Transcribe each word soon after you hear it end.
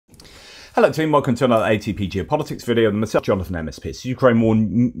Hello team, welcome to another ATP Geopolitics video with myself, Jonathan MSP. It's Ukraine War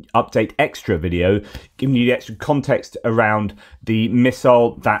Update Extra video, giving you the extra context around the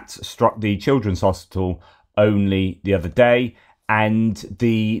missile that struck the Children's Hospital only the other day, and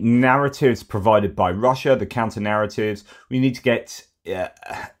the narratives provided by Russia, the counter-narratives. We need to get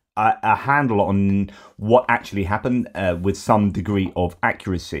a handle on what actually happened with some degree of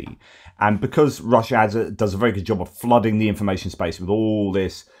accuracy. And because Russia does a very good job of flooding the information space with all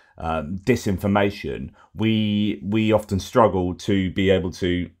this disinformation, we often struggle to be able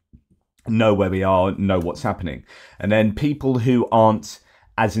to know where we are, know what's happening. And then people who aren't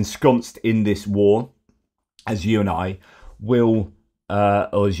as ensconced in this war as you and I will,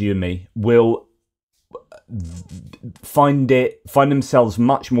 or as you and me, will find themselves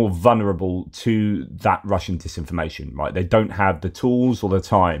much more vulnerable to that Russian disinformation, right? They don't have the tools or the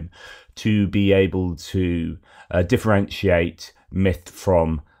time to be able to differentiate myth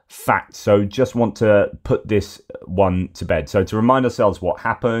from fact. So just want to put this one to bed. So to remind ourselves what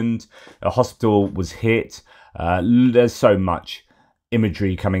happened, a hospital was hit. There's so much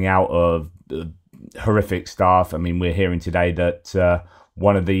imagery coming out of horrific stuff. I mean, we're hearing today that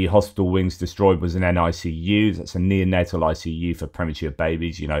one of the hospital wings destroyed was an NICU. That's a neonatal ICU for premature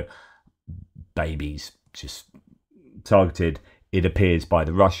babies. You know, babies just targeted, it appears, by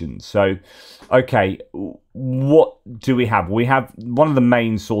the Russians. So, okay, what do we have? We have one of the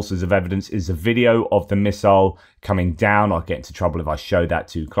main sources of evidence is a video of the missile coming down. I'll get into trouble if I show that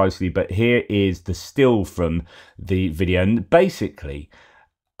too closely, but here is the still from the video, and basically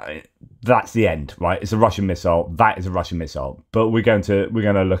that's the end, right? It's a Russian missile. That is a Russian missile. But we're going to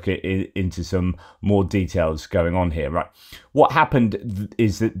look at into some more details going on here, right? What happened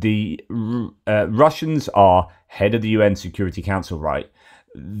is that the Russians are head of the UN Security Council, right?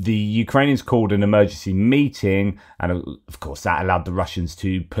 The Ukrainians called an emergency meeting, and of course that allowed the Russians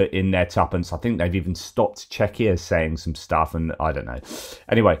to put in their tuppence. I think they've even stopped Czechia saying some stuff, and I don't know.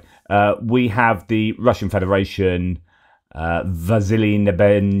 Anyway, we have the Russian Federation, Vasily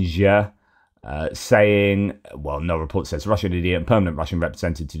Nebensia, saying, well, no report says, Russian idiot and permanent Russian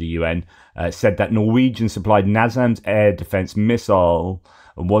representative to the UN, said that Norwegian supplied NASAMS air defense missile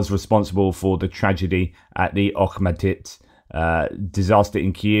was responsible for the tragedy at the Okhmatit disaster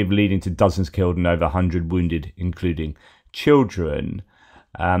in Kyiv, leading to dozens killed and over 100 wounded, including children.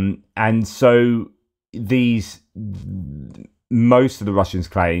 And so most of the Russians'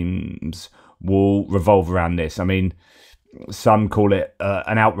 claims will revolve around this. I mean, some call it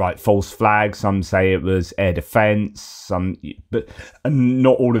an outright false flag. Some say it was air defense. But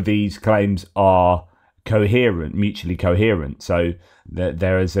not all of these claims are coherent, mutually coherent. So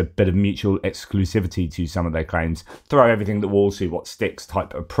there is a bit of mutual exclusivity to some of their claims. Throw everything that we'll see what sticks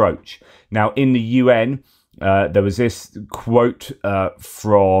type approach. Now, in the UN, there was this quote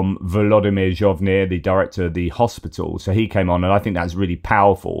from Volodymyr Zhovny, the director of the hospital. So he came on, and I think that's really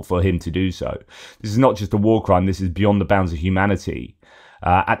powerful for him to do so. This is not just a war crime. This is beyond the bounds of humanity.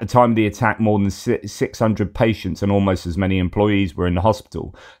 At the time of the attack, more than 600 patients and almost as many employees were in the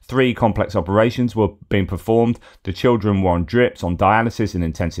hospital. 3 complex operations were being performed. The children were on drips, on dialysis and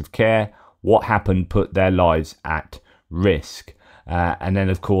intensive care. What happened put their lives at risk. And then,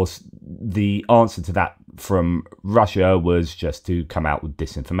 of course, the answer to that from Russia was just to come out with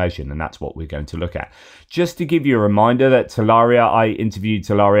disinformation, and that's what we're going to look at. Just to give you a reminder that Talaria, I interviewed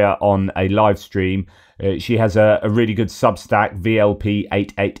Talaria on a live stream. She has a really good Substack,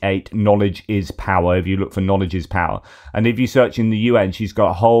 VLP888, Knowledge is Power, if you look for Knowledge is Power. And if you search in the UN, she's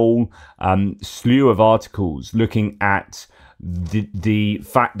got a whole slew of articles looking at the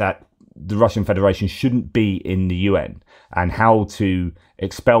fact that the Russian Federation shouldn't be in the UN and how to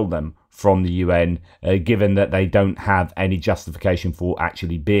expel them from the UN, given that they don't have any justification for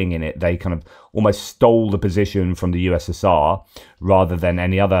actually being in it. They kind of almost stole the position from the USSR rather than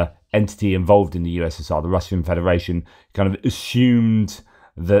any other entity involved in the USSR. The Russian Federation kind of assumed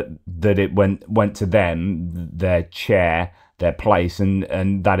that it went to them, their chair, their place,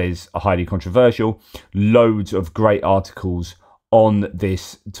 and that is highly controversial. Loads of great articles on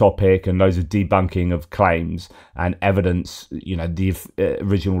this topic and loads of debunking of claims and evidence, you know, the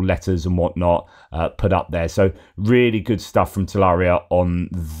original letters and whatnot put up there. So really good stuff from Talaria on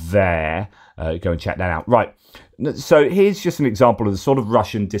there. Go and check that out. Right. So here's just an example of the sort of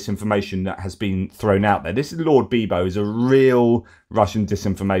Russian disinformation that has been thrown out there. This is Lord Bibo, is a real Russian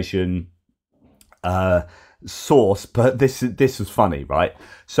disinformation source, but this was funny, right?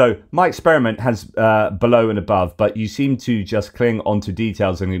 So my experiment has below and above, but you seem to just cling onto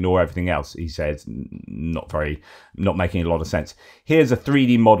details and ignore everything else. He says, not making a lot of sense. Here's a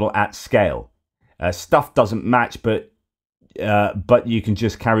 3D model at scale. Stuff doesn't match, but but you can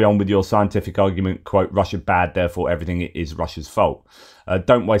just carry on with your scientific argument, quote, Russia bad, therefore everything is Russia's fault.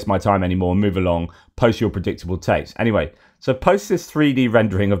 Don't waste my time anymore, move along, post your predictable takes. Anyway, so post this 3D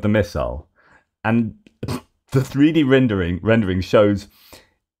rendering of the missile, and the 3D rendering shows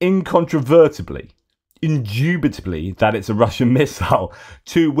incontrovertibly, indubitably, that it's a Russian missile,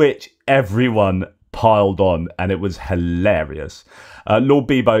 to which everyone piled on, and it was hilarious. Lord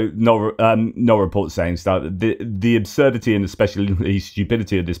Bebo, no report saying stuff. The absurdity and especially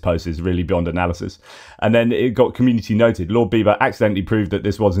stupidity of this post is really beyond analysis. And then it got community noted. Lord Bebo accidentally proved that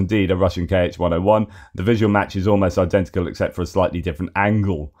this was indeed a Russian KH-101. The visual match is almost identical except for a slightly different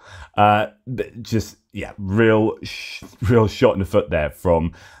angle. Just, yeah, real shot in the foot there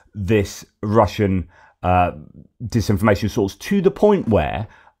from this Russian disinformation source, to the point where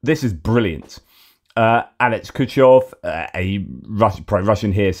this is brilliant. Alex Kuchov, a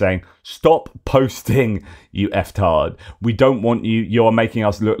pro-Russian here, saying, stop posting, you F-tard. We don't want you. You're making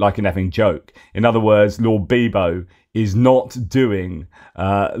us look like an effing joke. In other words, Lord Bebo is not doing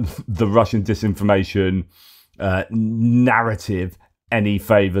the Russian disinformation narrative any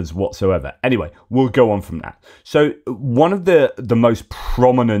favors whatsoever. Anyway, we'll go on from that. So one of the most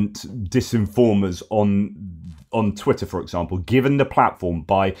prominent disinformers on Twitter, for example, given the platform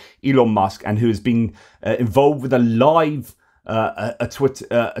by Elon Musk, and who has been involved with a live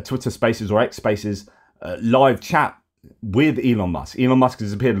Twitter Spaces or X Spaces live chat with Elon Musk. Elon Musk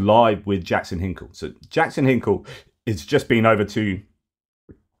has appeared live with Jackson Hinkle. So Jackson Hinkle is just been over to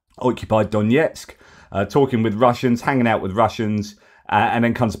occupied Donetsk, talking with Russians, hanging out with Russians, and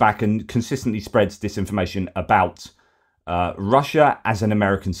then comes back and consistently spreads disinformation about Russia as an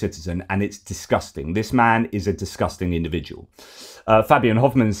American citizen, and it's disgusting. This man is a disgusting individual. Fabian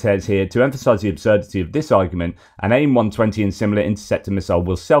Hoffman says here, to emphasize the absurdity of this argument, an AIM-120 and similar interceptor missile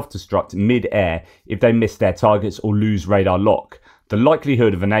will self-destruct mid-air if they miss their targets or lose radar lock. The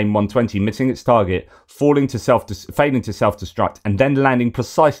likelihood of an AIM-120 missing its target, failing to self-destruct, and then landing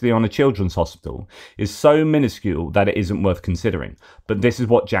precisely on a children's hospital is so minuscule that it isn't worth considering. But this is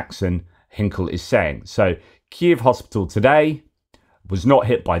what Jackson Hinkle is saying. So Kiev Hospital today was not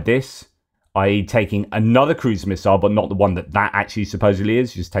hit by this, i.e. taking another cruise missile, but not the one that actually supposedly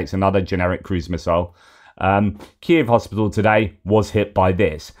is, just takes another generic cruise missile. Kiev Hospital today was hit by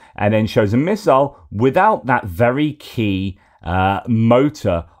this, and then shows a missile without that very key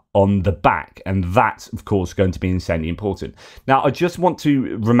motor on the back, and that's of course going to be insanely important. Now I just want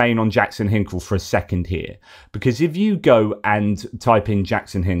to remain on Jackson Hinkle for a second here, because if you go and type in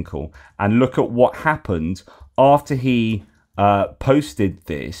Jackson Hinkle and look at what happened after he posted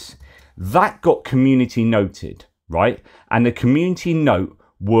this, that got community noted, right? And the community note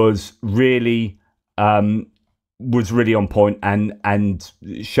was really on point and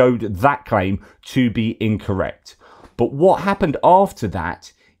showed that claim to be incorrect. But what happened after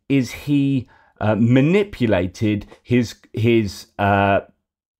that is he manipulated his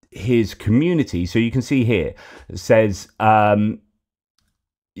community. So you can see here, it says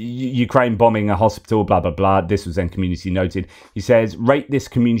Ukraine bombing a hospital, blah, blah, blah. This was then community noted. He says, rate this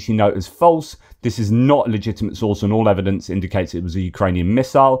community note as false. This is not a legitimate source, and all evidence indicates it was a Ukrainian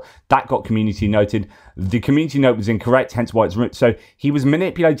missile. That got community noted. The community note was incorrect, hence why it's... So he was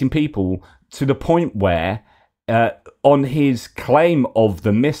manipulating people to the point where on his claim of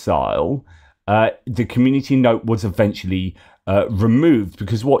the missile, the community note was eventually removed,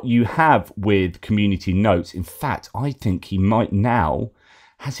 because what you have with community notes, in fact, I think he might now,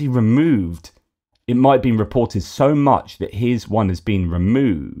 has he removed, it might have been reported so much that his one has been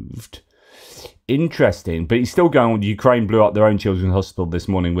removed. Interesting, but he's still going on. Ukraine blew up their own children's hospital this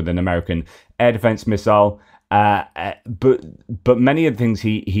morning with an American air defense missile. But many of the things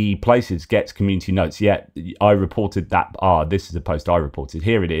he places gets community notes. Yet I reported that. This is a post I reported.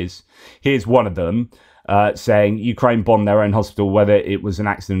 Here it is. Here's one of them saying Ukraine bombed their own hospital. Whether it was an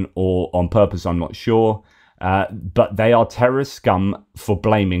accident or on purpose, I'm not sure. But they are terrorist scum for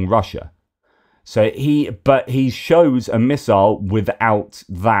blaming Russia. So he shows a missile without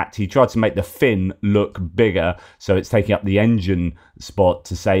that. He tried to make the fin look bigger, so it's taking up the engine spot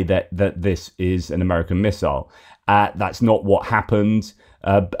to say that this is an American missile. That's not what happened.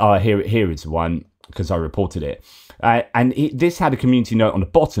 Here is one, because I reported it. And this had a community note on the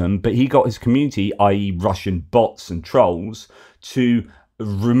bottom, but he got his community, i.e. Russian bots and trolls, to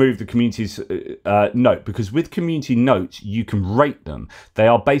remove the community's note, because with community notes you can rate them. They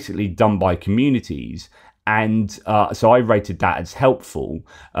are basically done by communities, and so I rated that as helpful,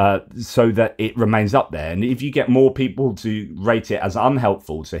 so that it remains up there. And if you get more people to rate it as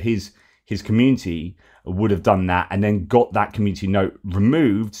unhelpful, so his his community would have done that and then got that community note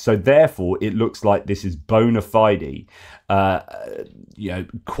removed. So therefore, it looks like this is bona fide,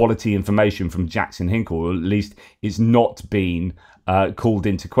 quality information from Jackson Hinkle, or at least it's not been called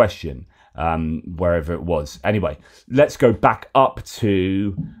into question wherever it was. Anyway, let's go back up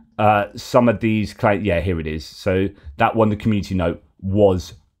to some of these claims. Yeah, here it is. So that one, the community note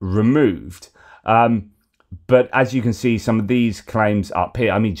was removed. But as you can see, some of these claims up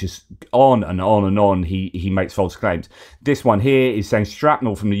here, I mean, just on and on and on, he makes false claims. This one here is saying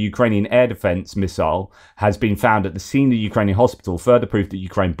shrapnel from the Ukrainian air defense missile has been found at the scene of the Ukrainian hospital, further proof that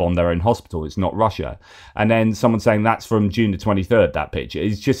Ukraine bombed their own hospital. It's not Russia. And then someone saying that's from June the 23rd, that picture.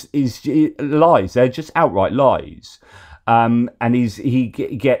 It's lies. They're just outright lies. And he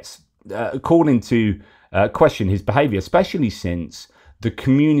gets called into question his behavior, especially since the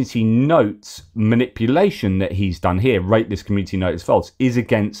community notes manipulation that he's done here, rate this community note as false, is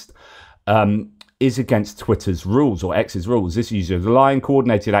against Twitter's rules, or X's rules. This uses lying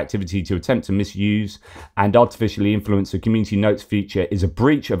coordinated activity to attempt to misuse and artificially influence the community notes feature is a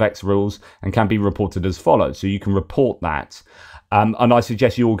breach of X rules and can be reported as follows. So you can report that. And I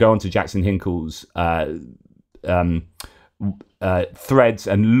suggest you all go onto Jackson Hinkle's threads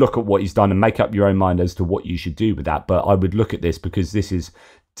and look at what he's done and make up your own mind as to what you should do with that. But I would look at this because this is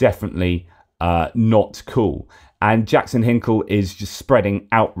definitely not cool. And Jackson Hinkle is just spreading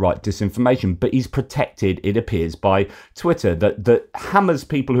outright disinformation, but he's protected, it appears, by Twitter that hammers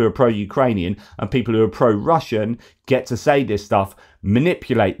people who are pro-Ukrainian and people who are pro-Russian get to say this stuff,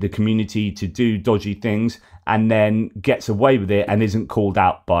 manipulate the community to do dodgy things, and then gets away with it and isn't called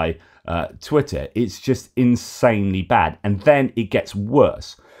out by Twitter. It's just insanely bad. And then it gets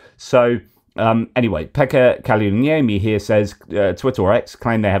worse. So anyway, Pekka Kaluniemi here says Twitter or X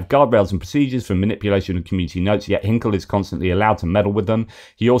claim they have guardrails and procedures for manipulation of community notes, yet Hinkle is constantly allowed to meddle with them.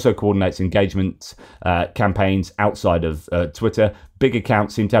 He also coordinates engagement campaigns outside of Twitter. Big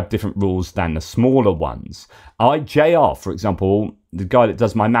accounts seem to have different rules than the smaller ones. JR, for example, the guy that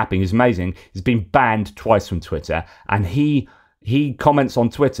does my mapping, is amazing. He's been banned twice from Twitter, and he comments on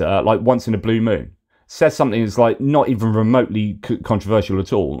Twitter like once in a blue moon, says something that's like not even remotely controversial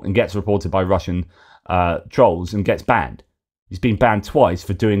at all, and gets reported by Russian trolls and gets banned. He's been banned twice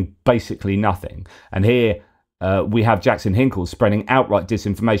for doing basically nothing. And here we have Jackson Hinkle spreading outright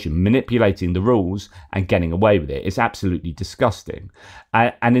disinformation, manipulating the rules and getting away with it. It's absolutely disgusting.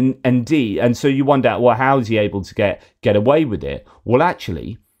 And so you wonder, well, how is he able to get away with it? Well,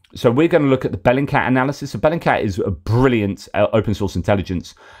 actually, so we're going to look at the Bellingcat analysis. So Bellingcat is a brilliant open source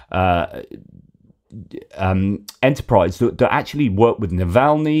intelligence enterprise that actually worked with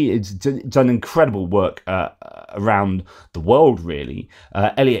Navalny. It's done incredible work around the world, really.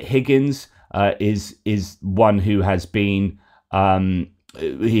 Elliot Higgins is one who has been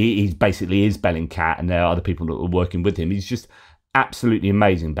he basically is Bellingcat, and there are other people that are working with him. He's just absolutely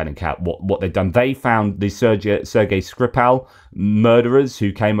amazing, Bellingcat, what they've done. They found the Sergei Skripal murderers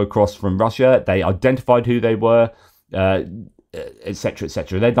who came across from Russia. They identified who they were, etc.,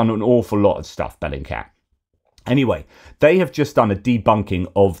 etc. They've done an awful lot of stuff, Bellingcat. Anyway, they have just done a debunking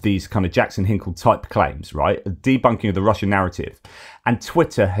of these kind of Jackson Hinkle type claims, right? A debunking of the Russian narrative. And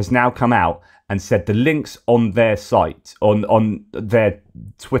Twitter has now come out and said the links on their site, on their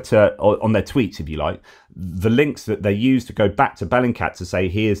Twitter, on their tweets, if you like, the links that they use to go back to Bellingcat to say,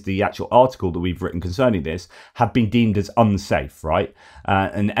 here's the actual article that we've written concerning this, have been deemed as unsafe, right?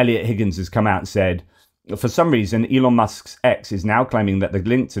 And Elliot Higgins has come out and said, for some reason, Elon Musk's X is now claiming that the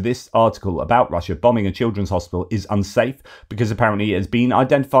link to this article about Russia bombing a children's hospital is unsafe because apparently it has been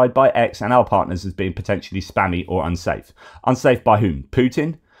identified by X and our partners as being potentially spammy or unsafe. Unsafe by whom?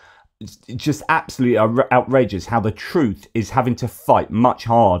 Putin? It's just absolutely outrageous how the truth is having to fight much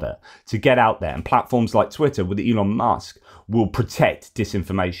harder to get out there. And platforms like Twitter with Elon Musk will protect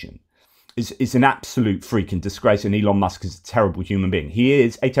disinformation. It's an absolute freaking disgrace, and Elon Musk is a terrible human being. He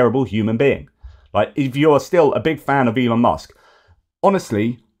is a terrible human being. Like, if you're still a big fan of Elon Musk,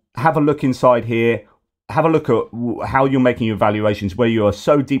 honestly, have a look inside here. Have a look at how you're making your evaluations, where you are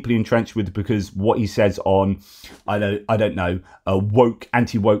so deeply entrenched with because what he says on, I don't know, woke,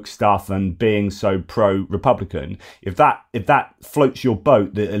 anti-woke stuff and being so pro-Republican. If that floats your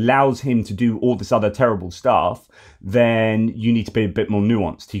boat, that allows him to do all this other terrible stuff, then you need to be a bit more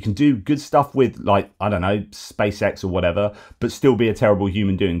nuanced. He can do good stuff with, like, I don't know, SpaceX or whatever, but still be a terrible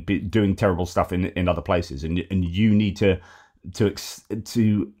human doing terrible stuff in other places. And you need to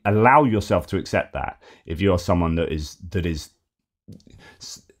allow yourself to accept that if you're someone that is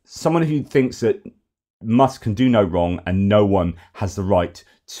someone who thinks that Musk can do no wrong and no one has the right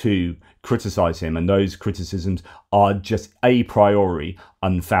to criticize him, and those criticisms are just a priori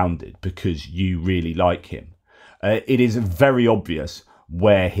unfounded because you really like him. It is very obvious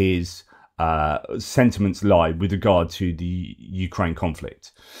where his sentiments lie with regard to the Ukraine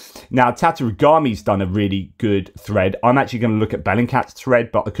conflict. Now, Tatarugami's done a really good thread. I'm actually going to look at Bellingcat's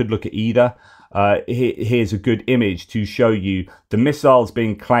thread, but I could look at either. Here's a good image to show you the missiles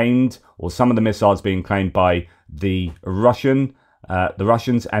being claimed, or some of the missiles being claimed by the Russians,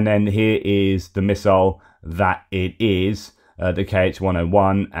 and then here is the missile that it is, the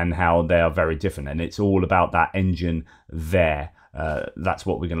KH-101, and how they are very different, and it's all about that engine there. That's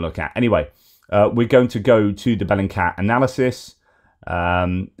what we're going to look at. Anyway, we're going to go to the Bellingcat analysis.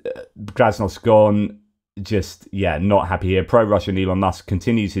 Glasnow's gone. Just, not happy here. Pro-Russian Elon Musk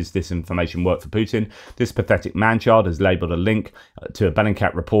continues his disinformation work for Putin. This pathetic man-child has labelled a link to a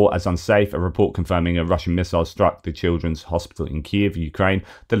Bellingcat report as unsafe, a report confirming a Russian missile struck the children's hospital in Kiev, Ukraine.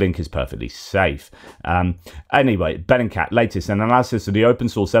 The link is perfectly safe. Anyway, Bellingcat, latest analysis of the open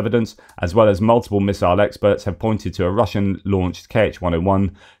source evidence, as well as multiple missile experts, have pointed to a Russian-launched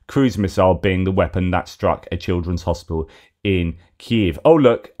KH-101 cruise missile being the weapon that struck a children's hospital in Kiev. Oh,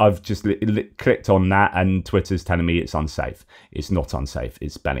 look, I've just clicked on that and Twitter's telling me it's unsafe. It's not unsafe.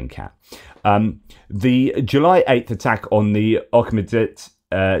 It's Bellingcat. The July 8th attack on the Okhmedit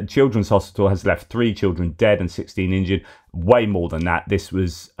Children's Hospital has left 3 children dead and 16 injured. Way more than that. This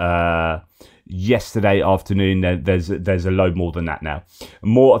was yesterday afternoon. There's a load more than that now.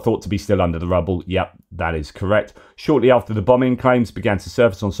 More are thought to be still under the rubble. Yep, that is correct. Shortly after the bombing, claims began to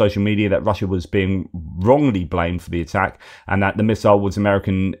surface on social media that Russia was being wrongly blamed for the attack and that the missile was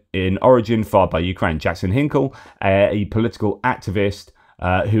American in origin, fired by Ukraine. Jackson Hinkle, a political activist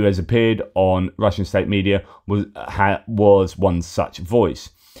who has appeared on Russian state media, was one such voice.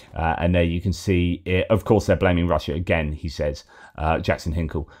 And there you can see it. Of course, they're blaming Russia again, he says, Jackson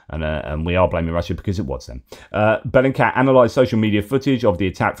Hinkle, and we are blaming Russia because it was them. Bellingcat analysed social media footage of the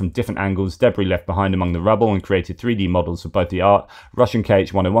attack from different angles, debris left behind among the rubble, and created 3D models of both the Russian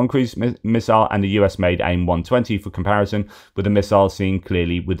KH-101 cruise missile and the US-made AIM-120 for comparison, with the missile seen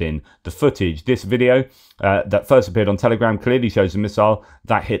clearly within the footage. This video that first appeared on Telegram clearly shows the missile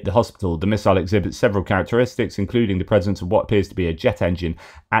that hit the hospital. The missile exhibits several characteristics, including the presence of what appears to be a jet engine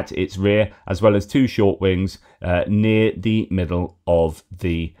at its rear, as well as 2 short wings near the middle of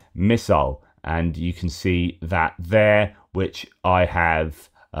the missile. And you can see that there, which I have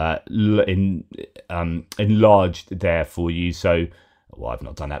enlarged there for you. So, well, I've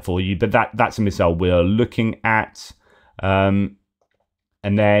not done that for you, but that's a missile we're looking at.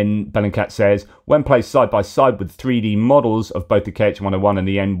 And then Bellingcat says, when placed side by side with 3D models of both the KH-101 and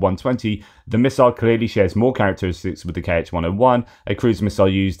the AIM-120, the missile clearly shares more characteristics with the KH-101, a cruise missile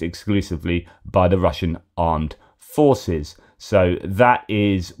used exclusively by the Russian armed forces. So that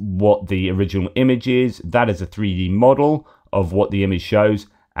is what the original image is. That is a 3D model of what the image shows,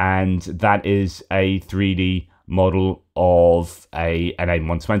 and that is a 3D model of an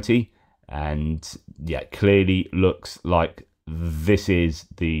AIM-120. And yeah, clearly looks like this is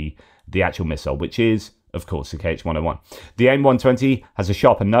the actual missile, which is, of course, the KH-101. The AIM-120 has a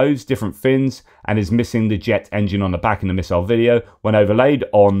sharper nose, different fins, and is missing the jet engine on the back in the missile video. When overlaid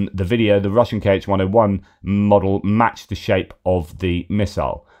on the video, the Russian KH-101 model matched the shape of the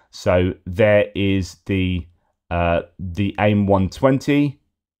missile. So there is the AIM-120,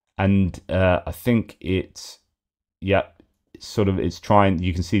 and I think it's, it's trying,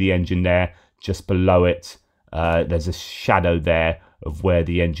 you can see the engine there just below it. There's a shadow there of where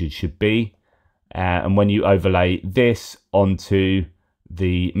the engine should be. And when you overlay this onto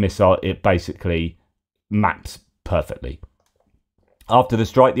the missile, it basically maps perfectly. After the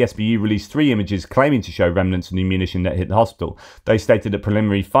strike, the SBU released 3 images claiming to show remnants of the munition that hit the hospital. They stated that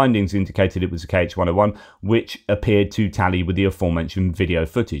preliminary findings indicated it was a KH-101, which appeared to tally with the aforementioned video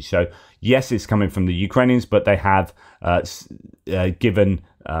footage. So, yes, it's coming from the Ukrainians, but they have given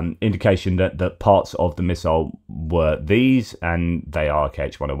indication that parts of the missile were these, and they are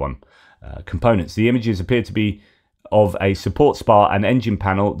KH-101 components. The images appear to be of a support spar and engine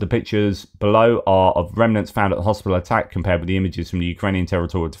panel. The pictures below are of remnants found at the hospital attack, compared with the images from the Ukrainian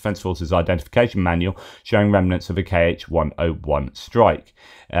Territorial Defense Forces identification manual showing remnants of a KH-101 strike.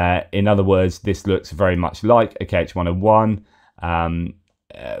 In other words, this looks very much like a KH-101,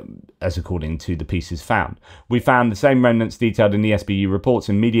 as according to the pieces found. We found the same remnants detailed in the SBU reports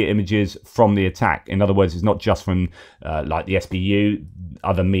and media images from the attack. In other words, it's not just from like the SBU.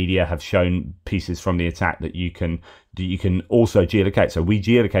 Other media have shown pieces from the attack that you can also geolocate. So we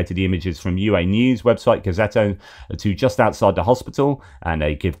geolocated the images from UA News website Gazzetto to just outside the hospital, and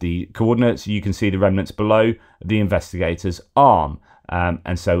they give the coordinates. You can see the remnants below the investigators' arm.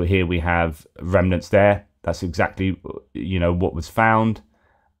 And so here we have remnants there. That's exactly, what was found.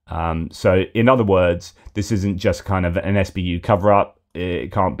 So in other words, this isn't just kind of an SBU cover-up.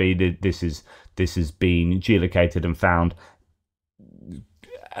 It can't be. This has been geolocated and found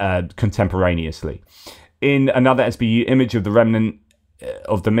contemporaneously. In another SBU image of the remnant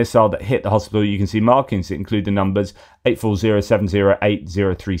of the missile that hit the hospital, you can see markings that include the numbers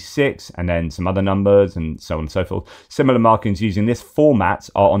 840708036 and then some other numbers and so on and so forth. Similar markings using this format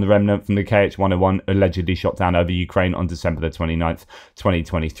are on the remnant from the KH-101 allegedly shot down over Ukraine on December the 29th,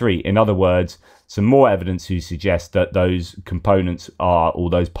 2023. In other words, some more evidence to suggest that those components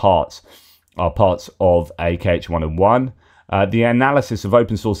or those parts are parts of a KH-101. The analysis of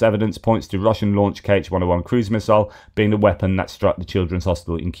open source evidence points to Russian-launched KH-101 cruise missile being the weapon that struck the Children's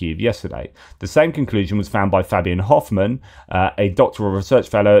Hospital in Kyiv yesterday. The same conclusion was found by Fabian Hoffman, a doctoral research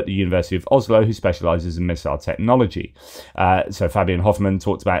fellow at the University of Oslo who specializes in missile technology. So Fabian Hoffman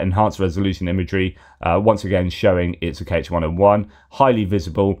talked about enhanced resolution imagery, once again showing it's a KH-101, highly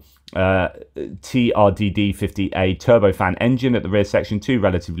visible TRDD-50A turbofan engine at the rear section, 2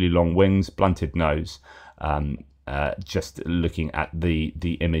 relatively long wings, blunted nose. Just looking at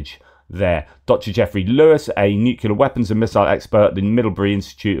the image there. Dr. Jeffrey Lewis, a nuclear weapons and missile expert at the Middlebury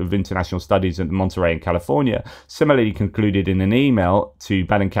Institute of International Studies at Monterey in California, similarly concluded in an email to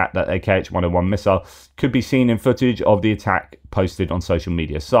Bellingcat that a KH-101 missile could be seen in footage of the attack posted on social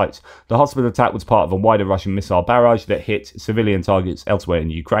media sites. The hospital attack was part of a wider Russian missile barrage that hit civilian targets elsewhere in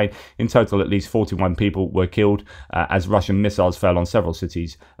Ukraine. In total, at least 41 people were killed as Russian missiles fell on several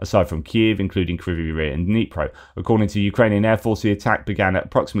cities, aside from Kyiv, including Kryvyi Rih and Dnipro. According to Ukrainian Air Force, the attack began at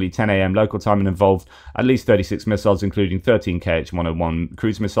approximately 10 a.m. local time and involved at least 36 missiles, including 13 KH-101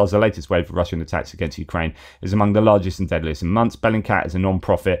 cruise missiles. The latest wave of Russian attacks against Ukraine is among the largest and deadliest in months. Bellingcat is a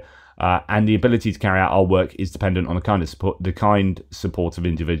non-profit, and the ability to carry out our work is dependent on the kind support of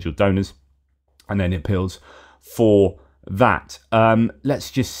individual donors, and then it appeals for that.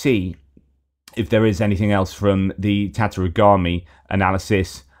 Let's just see if there is anything else from the Tatarigami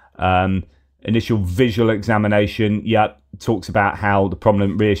analysis. Initial visual examination, talks about how the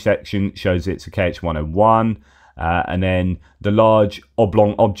prominent rear section shows it's a KH-101, and then the large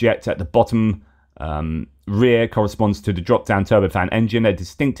oblong object at the bottom rear corresponds to the drop-down turbofan engine, a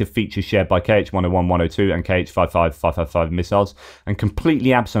distinctive feature shared by KH-101-102 and KH-55555 missiles, and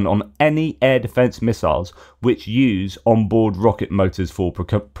completely absent on any air defense missiles which use onboard rocket motors for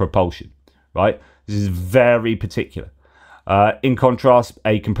propulsion. Right? This is very particular. In contrast,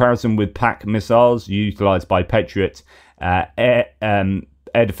 a comparison with PAC missiles utilized by Patriot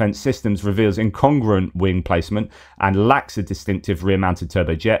air defense systems reveals incongruent wing placement and lacks a distinctive rear-mounted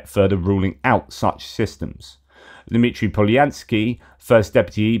turbojet, further ruling out such systems. Dmitry Polyansky, first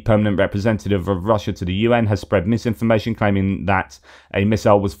deputy permanent representative of Russia to the UN, has spread misinformation claiming that a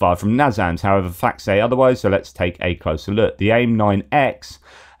missile was fired from Nazams. However, facts say otherwise, so let's take a closer look. The AIM-9X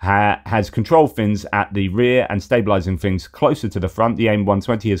has control fins at the rear and stabilizing fins closer to the front. The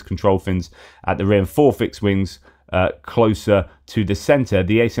AIM-120 has control fins at the rear and 4 fixed wings closer to the center.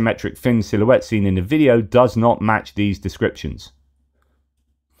 The asymmetric fin silhouette seen in the video does not match these descriptions.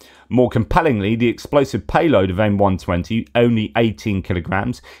 More compellingly, the explosive payload of AIM-120, only 18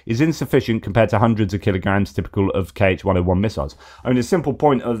 kilograms, is insufficient compared to hundreds of kilograms typical of KH-101 missiles. I mean, the simple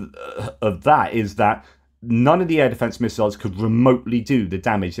point of that is that none of the air defense missiles could remotely do the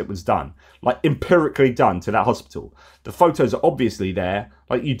damage that was done, like empirically done to that hospital. The photos are obviously there.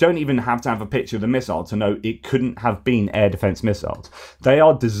 Like, you don't even have to have a picture of the missile to know it couldn't have been air defense missiles. They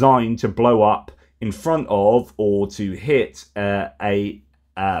are designed to blow up in front of or to hit a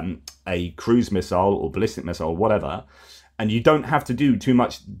cruise missile or ballistic missile or whatever, and you don't have to do too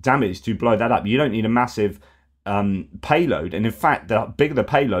much damage to blow that up. You don't need a massive payload, and in fact, the bigger the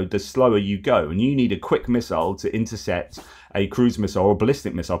payload, the slower you go, and you need a quick missile to intercept a cruise missile or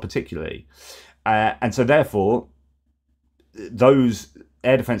ballistic missile particularly, and so therefore those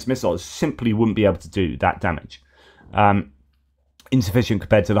air defense missiles simply wouldn't be able to do that damage. Insufficient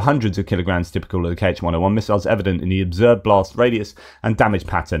compared to the hundreds of kilograms typical of the KH-101 missiles, evident in the observed blast radius and damage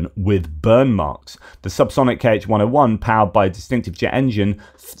pattern with burn marks. The subsonic KH-101, powered by a distinctive jet engine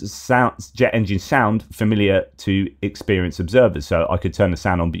sound familiar to experienced observers. So I could turn the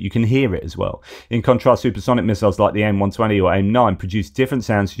sound on, but you can hear it as well. In contrast, supersonic missiles like the AIM-120 or AIM-9 produce different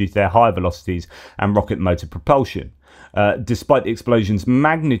sounds due to their higher velocities and rocket motor propulsion. Despite the explosion's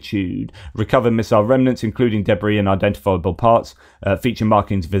magnitude, recovered missile remnants, including debris and identifiable parts, feature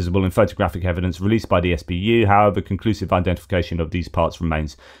markings visible in photographic evidence released by the SBU. However, conclusive identification of these parts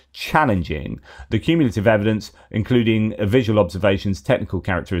remains challenging. The cumulative evidence, including visual observations, technical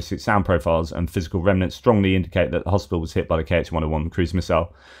characteristics, sound profiles, and physical remnants, strongly indicate that the hospital was hit by the KH-101 cruise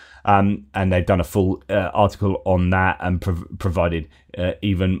missile. And they've done a full article on that and provided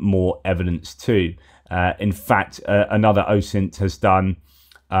even more evidence too. In fact, another OSINT has done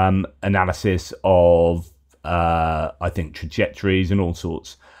analysis of, I think, trajectories and all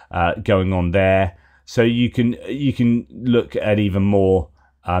sorts going on there. So you can look at even more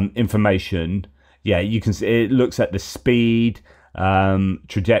information. Yeah, you can see it looks at the speed,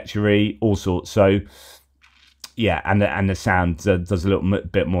 trajectory, all sorts. So yeah, and the sound does a little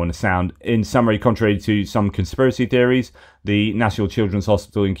bit more on the sound. In summary, contrary to some conspiracy theories, the National Children's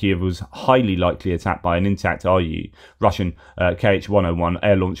Hospital in Kiev was highly likely attacked by an intact Russian KH-101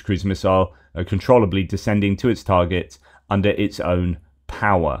 air-launched cruise missile, controllably descending to its target under its own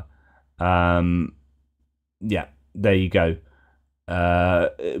power. Yeah, there you go.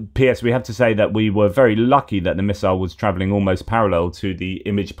 P.S. We have to say that we were very lucky that the missile was travelling almost parallel to the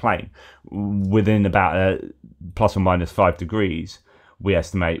image plane, within about plus or minus 5 degrees, we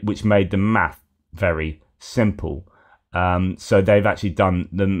estimate, which made the math very simple. So they've actually done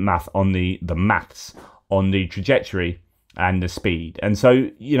the maths on the trajectory and the speed, and so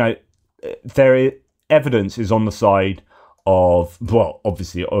evidence is on the side of, well,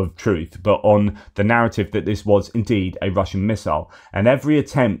 obviously of truth, but on the narrative that this was indeed a Russian missile. And every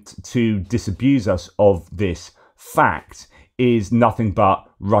attempt to disabuse us of this fact is nothing but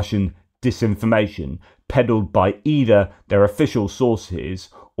Russian disinformation, peddled by either their official sources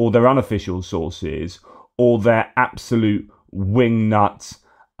or their unofficial sources or their absolute wingnut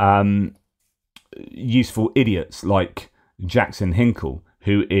useful idiots like Jackson Hinkle,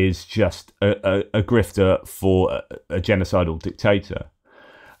 who is just a grifter for a genocidal dictator.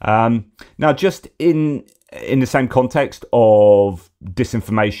 Now, just in the same context of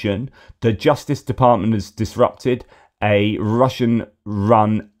disinformation, the Justice Department has disrupted a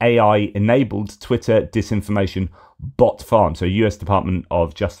Russian-run AI-enabled Twitter disinformation bot farm. So US Department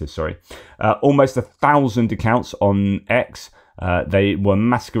of Justice, sorry. Almost 1,000 accounts on X. They were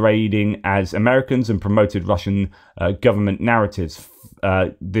masquerading as Americans and promoted Russian government narratives.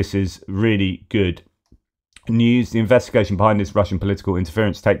 This is really good news. The investigation behind this Russian political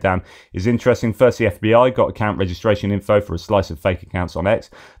interference takedown is interesting. First, the FBI got account registration info for a slice of fake accounts on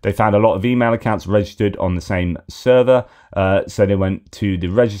X. They found a lot of email accounts registered on the same server. So they went to the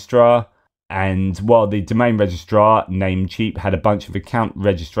registrar, and while the domain registrar, Namecheap, had a bunch of account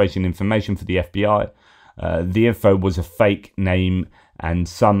registration information for the FBI, the info was a fake name and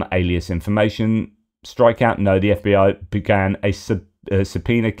some alias information. Strikeout? No, the FBI began a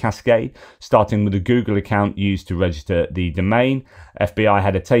subpoena cascade, starting with a Google account used to register the domain. FBI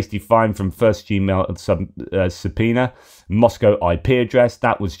had a tasty fine from first Gmail subpoena, Moscow IP address.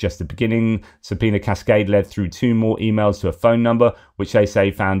 That was just the beginning. Subpoena cascade led through 2 more emails to a phone number, which they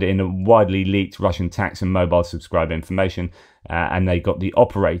say found in a widely leaked Russian tax and mobile subscriber information, and they got the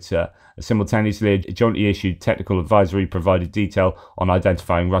operator. Simultaneously, a jointly issued technical advisory provided detail on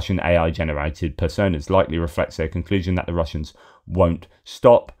identifying Russian AI-generated personas, likely reflects their conclusion that the Russians won't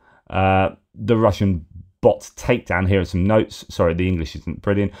stop. The Russian bot takedown, here are some notes. Sorry, the English isn't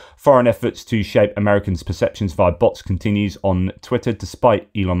brilliant. Foreign efforts to shape Americans' perceptions via bots continues on Twitter, despite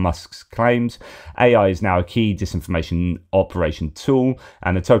Elon Musk's claims. AI is now a key disinformation operation tool,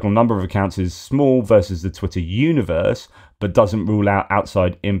 and the total number of accounts is small versus the Twitter universe, but doesn't rule out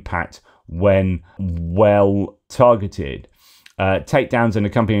outside impact when well targeted. Takedowns and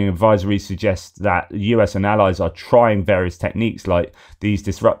accompanying advisories suggest that the US and allies are trying various techniques like these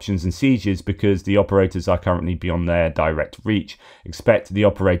disruptions and sieges because the operators are currently beyond their direct reach. Expect the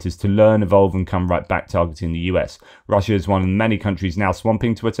operators to learn, evolve, and come right back targeting the US. Russia is one of the many countries now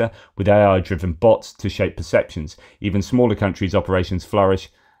swamping Twitter with AI-driven bots to shape perceptions. Even smaller countries' operations flourish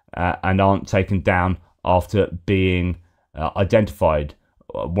and aren't taken down after being identified.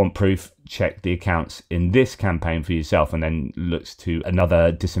 Want proof? Check the accounts in this campaign for yourself, and then looks to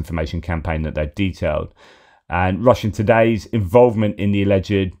another disinformation campaign that they've detailed. And Russian Today's involvement in the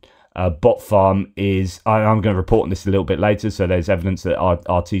alleged bot farm is, I'm going to report on this a little bit later, so there's evidence that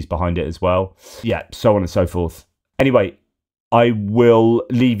RT's behind it as well. Yeah, so on and so forth. Anyway, I will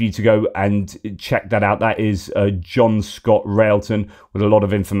leave you to go and check that out. That is John Scott Railton with a lot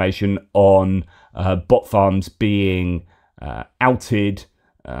of information on bot farms being outed,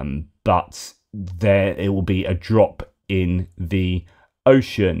 but there it will be a drop in the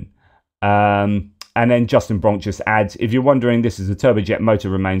ocean. And then Justin Bronk just adds, if you're wondering, this is a turbojet motor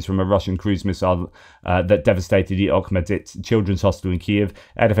remains from a Russian cruise missile that devastated the Okhmedit Children's Hospital in Kiev.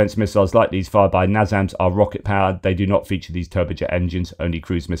 Air defense missiles like these fired by NASAMS are rocket powered. They do not feature these turbojet engines, only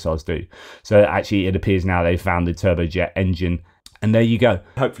cruise missiles do. So actually it appears now they've found the turbojet engine. And there you go.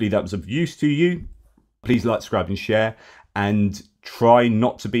 Hopefully that was of use to you. Please like, subscribe and share. And try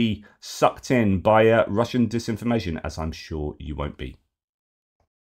not to be sucked in by Russian disinformation, as I'm sure you won't be.